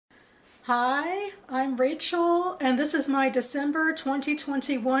Hi, I'm Rachel, and this is my December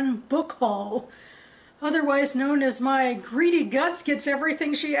 2021 book haul, otherwise known as my Greedy Gus Gets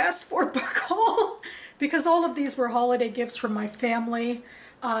Everything She Asked For book haul, because all of these were holiday gifts from my family.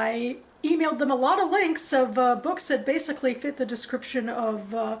 I emailed them a lot of links of books that basically fit the description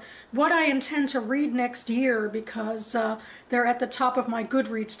of what I intend to read next year because they're at the top of my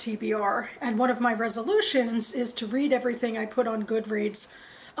Goodreads TBR. And one of my resolutions is to read everything I put on Goodreads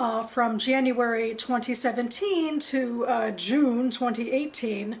from January 2017 to June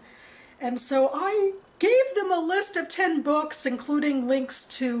 2018. And so I gave them a list of 10 books, including links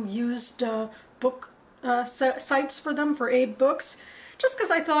to used book sites for them for Abe Books. Just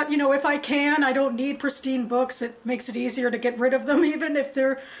because I thought, if I can, I don't need pristine books. It makes it easier to get rid of them, even if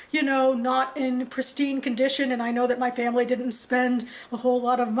they're, not in pristine condition. And I know that my family didn't spend a whole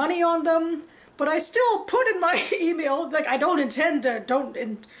lot of money on them. But I still put in my email, like, I don't intend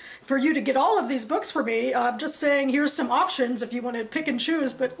for you to get all of these books for me. I'm just saying, here's some options if you want to pick and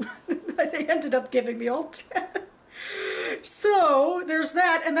choose, but they ended up giving me all 10. So there's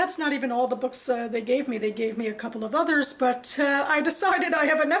that, and that's not even all the books they gave me. They gave me a couple of others, but I decided I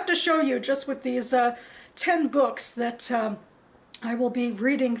have enough to show you just with these 10 books that I will be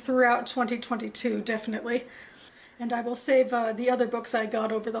reading throughout 2022, definitely. And I will save the other books I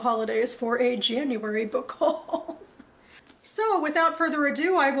got over the holidays for a January book haul. So without further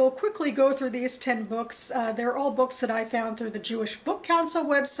ado, I will quickly go through these 10 books. They're all books that I found through the Jewish Book Council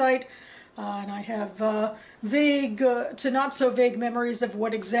website. And I have vague to not so vague memories of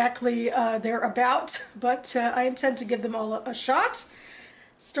what exactly they're about, but I intend to give them all a shot.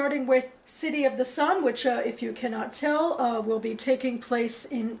 Starting with City of the Sun, which, if you cannot tell, will be taking place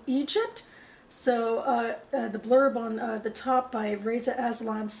in Egypt. So the blurb on the top by Reza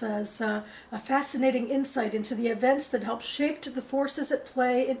Aslan says, a fascinating insight into the events that helped shape the forces at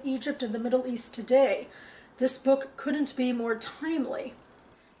play in Egypt and the Middle East today. This book couldn't be more timely.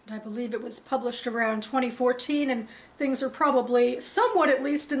 I believe it was published around 2014, and things are probably somewhat at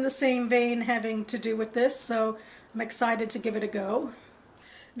least in the same vein having to do with this, so I'm excited to give it a go.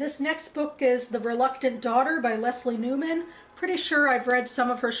 This next book is The Reluctant Daughter by Leslie Newman. Pretty sure I've read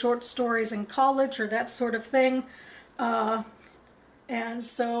some of her short stories in college or that sort of thing. And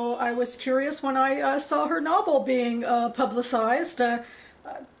so I was curious when I saw her novel being publicized,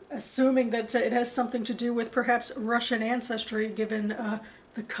 assuming that it has something to do with perhaps Russian ancestry, given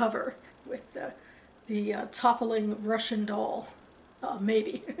the cover with the toppling Russian doll.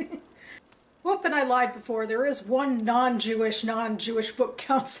 Maybe. Whoop, and I lied before. There is one non-Jewish Book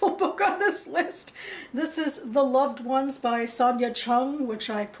Council book on this list. This is The Loved Ones by Sonia Chung, which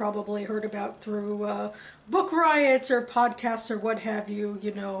I probably heard about through Book Riots or podcasts or what have you,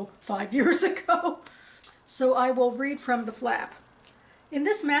 5 years ago. So I will read from the flap. In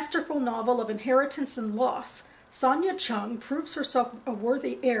this masterful novel of inheritance and loss, Sonia Chung proves herself a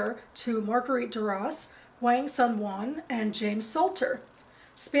worthy heir to Marguerite Duras, Wang Sun-wan, and James Salter.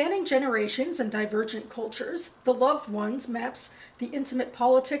 Spanning generations and divergent cultures, The Loved Ones maps the intimate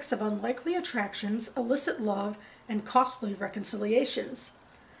politics of unlikely attractions, illicit love, and costly reconciliations.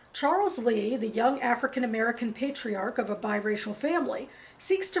 Charles Lee, the young African-American patriarch of a biracial family,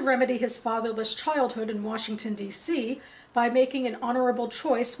 seeks to remedy his fatherless childhood in Washington, D.C. by making an honorable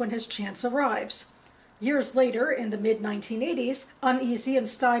choice when his chance arrives. Years later, in the mid-1980s, uneasy and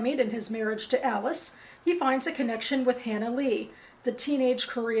stymied in his marriage to Alice, he finds a connection with Hannah Lee, the teenage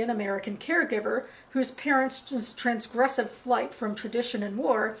Korean-American caregiver whose parents' transgressive flight from tradition and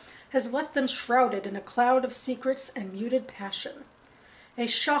war has left them shrouded in a cloud of secrets and muted passion. A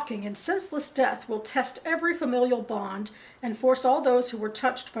shocking and senseless death will test every familial bond and force all those who were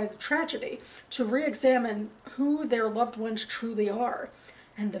touched by the tragedy to re-examine who their loved ones truly are,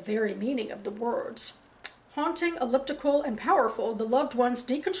 and the very meaning of the words. Haunting, elliptical, and powerful, The Loved Ones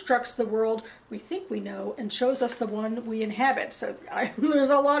deconstructs the world we think we know and shows us the one we inhabit. So there's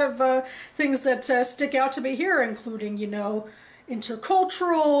a lot of things that stick out to me here, including, intercultural,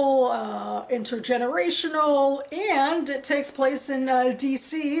 intergenerational, and it takes place in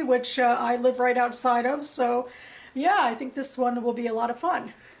DC, which I live right outside of. So yeah, I think this one will be a lot of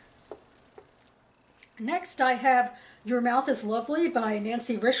fun. Next, I have Your Mouth is Lovely by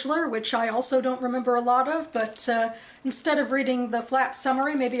Nancy Richler, which I also don't remember a lot of, but instead of reading the flap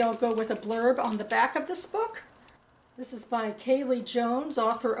summary, maybe I'll go with a blurb on the back of this book. This is by Kaylee Jones,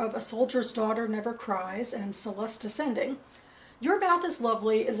 author of A Soldier's Daughter Never Cries and Celeste Ascending. Your Mouth is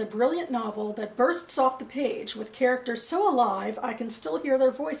Lovely is a brilliant novel that bursts off the page with characters so alive I can still hear their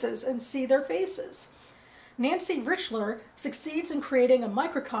voices and see their faces. Nancy Richler succeeds in creating a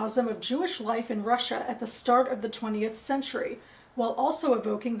microcosm of Jewish life in Russia at the start of the 20th century, while also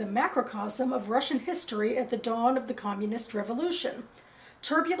evoking the macrocosm of Russian history at the dawn of the Communist Revolution.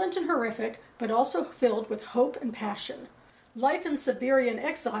 Turbulent and horrific, but also filled with hope and passion. Life in Siberian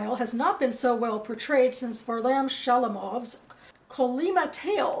exile has not been so well portrayed since Varlam Shalamov's Kolyma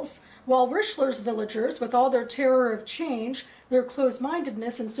Tales, while Richler's villagers, with all their terror of change, their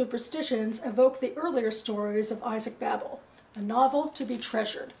close-mindedness and superstitions, evoke the earlier stories of Isaac Babel, a novel to be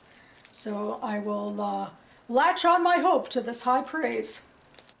treasured. So I will latch on my hope to this high praise.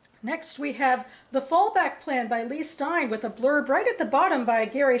 Next we have The Fallback Plan by Leigh Stein, with a blurb right at the bottom by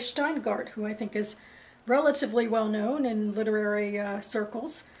Gary Steingart, who I think is relatively well known in literary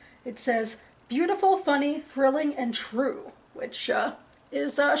circles. It says, beautiful, funny, thrilling, and true, which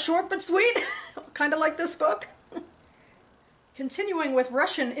is short but sweet, kind of like this book. Continuing with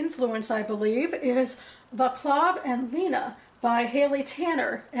Russian influence, I believe, is Vaclav and Lena by Haley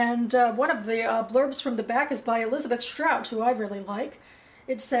Tanner, and one of the blurbs from the back is by Elizabeth Strout, who I really like.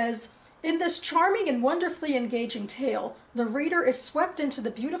 It says, in this charming and wonderfully engaging tale, the reader is swept into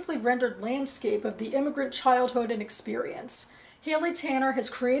the beautifully rendered landscape of the immigrant childhood and experience. Haley Tanner has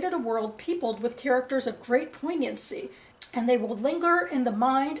created a world peopled with characters of great poignancy, and they will linger in the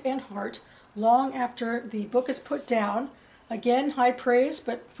mind and heart long after the book is put down. Again, high praise,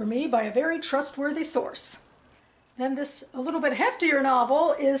 but for me, by a very trustworthy source. Then this a little bit heftier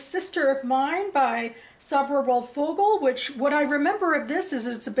novel is Sister of Mine by Sabra Waldvogel, which what I remember of this is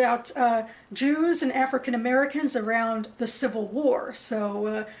it's about Jews and African Americans around the Civil War.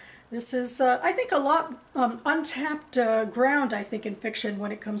 So this is, I think, a lot untapped ground, I think, in fiction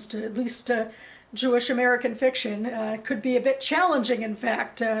when it comes to at least Jewish American fiction. Could be a bit challenging, in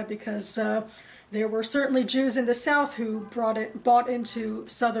fact, because there were certainly Jews in the South who bought into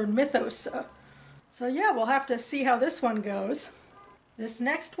Southern mythos. So yeah, we'll have to see how this one goes. This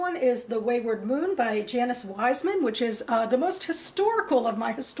next one is The Wayward Moon by Janice Wiseman, which is the most historical of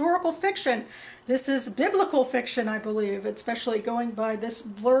my historical fiction. This is biblical fiction, I believe, especially going by this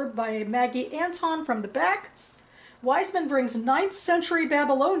blurb by Maggie Anton from the back. Wiseman brings 9th century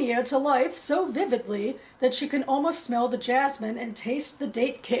Babylonia to life so vividly that she can almost smell the jasmine and taste the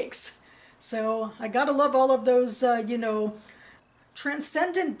date cakes. So I gotta love all of those, you know,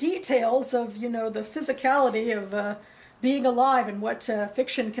 transcendent details of, you know, the physicality of being alive and what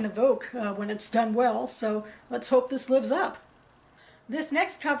fiction can evoke when it's done well. So let's hope this lives up. This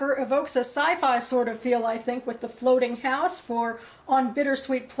next cover evokes a sci-fi sort of feel, I think, with the floating house for On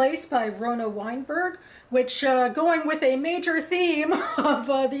Bittersweet Place by Rona Weinberg, which, going with a major theme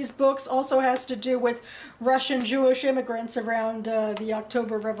of these books, also has to do with Russian Jewish immigrants around the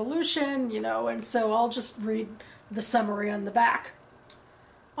October Revolution, you know, and so I'll just read the summary on the back.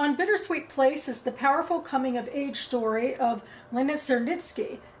 On Bittersweet Place is the powerful coming-of-age story of Lena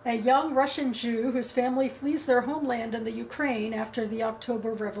Cernitsky, a young Russian Jew whose family flees their homeland in the Ukraine after the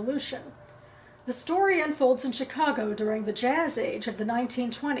October Revolution. The story unfolds in Chicago during the Jazz Age of the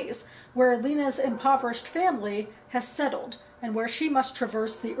 1920s, where Lena's impoverished family has settled and where she must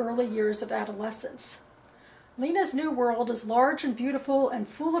traverse the early years of adolescence. Lena's new world is large and beautiful and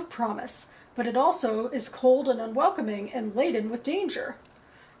full of promise, but it also is cold and unwelcoming and laden with danger.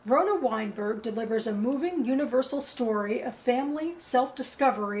 Rona Weinberg delivers a moving, universal story of family,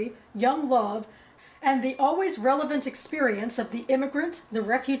 self-discovery, young love, and the always relevant experience of the immigrant, the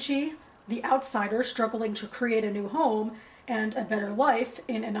refugee, the outsider struggling to create a new home and a better life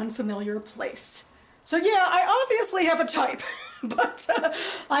in an unfamiliar place. So yeah, I obviously have a type, but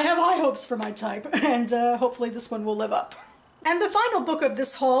I have high hopes for my type, and hopefully this one will live up. And the final book of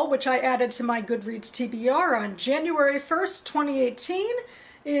this haul, which I added to my Goodreads TBR on January 1st, 2018,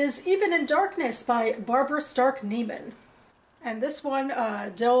 is Even in Darkness by Barbara Stark Neiman. And this one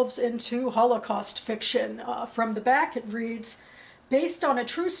delves into Holocaust fiction. From the back it reads, based on a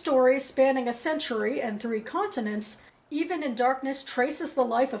true story spanning a century and 3 continents, Even in Darkness traces the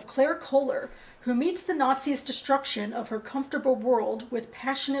life of Claire Kohler, who meets the Nazis' destruction of her comfortable world with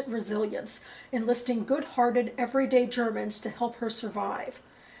passionate resilience, enlisting good-hearted everyday Germans to help her survive.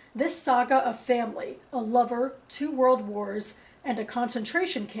 This saga of family, a lover, 2 world wars, and a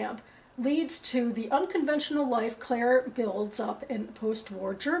concentration camp leads to the unconventional life Claire builds up in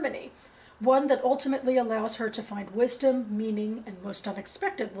post-war Germany, one that ultimately allows her to find wisdom, meaning, and most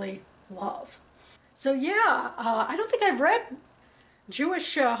unexpectedly, love. So yeah, I don't think I've read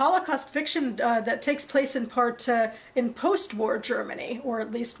Jewish Holocaust fiction that takes place in part in post-war Germany, or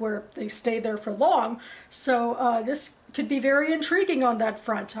at least where they stay there for long. So this could be very intriguing on that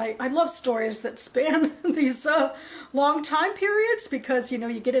front. I love stories that span these long time periods because, you know,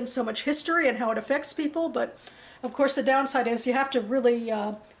 you get in so much history and how it affects people. But of course, the downside is you have to really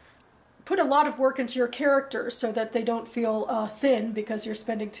put a lot of work into your characters so that they don't feel thin because you're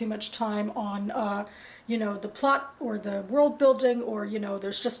spending too much time on you know, the plot or the world building, or, you know,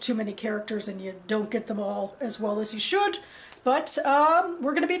 there's just too many characters and you don't get them all as well as you should. But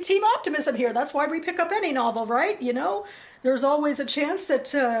we're going to be team optimism here. That's why we pick up any novel, right? You know, there's always a chance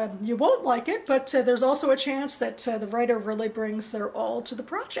that you won't like it, but there's also a chance that the writer really brings their all to the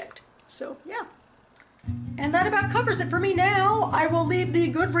project. So, yeah. And that about covers it for me now. I will leave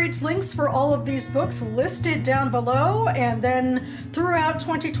the Goodreads links for all of these books listed down below, and then throughout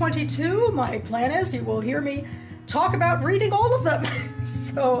 2022, my plan is you will hear me talk about reading all of them.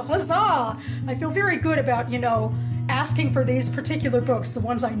 So, huzzah! I feel very good about, you know, asking for these particular books, the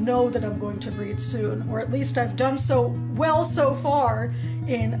ones I know that I'm going to read soon, or at least I've done so well so far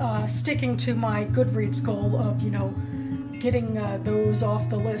in sticking to my Goodreads goal of, you know, getting those off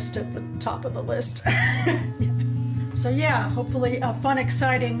the list at the top of the list. So yeah, hopefully a fun,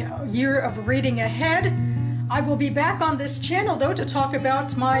 exciting year of reading ahead. I will be back on this channel though to talk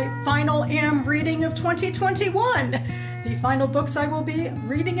about my final AM reading of 2021. The final books I will be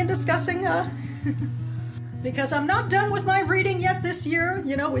reading and discussing because I'm not done with my reading yet this year.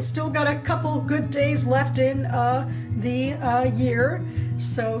 You know, we still got a couple good days left in the year.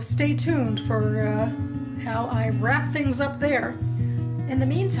 So stay tuned for how I wrap things up there. In the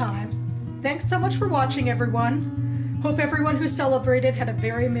meantime, thanks so much for watching, everyone. Hope everyone who celebrated had a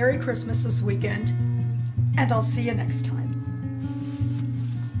very Merry Christmas this weekend. And I'll see you next time.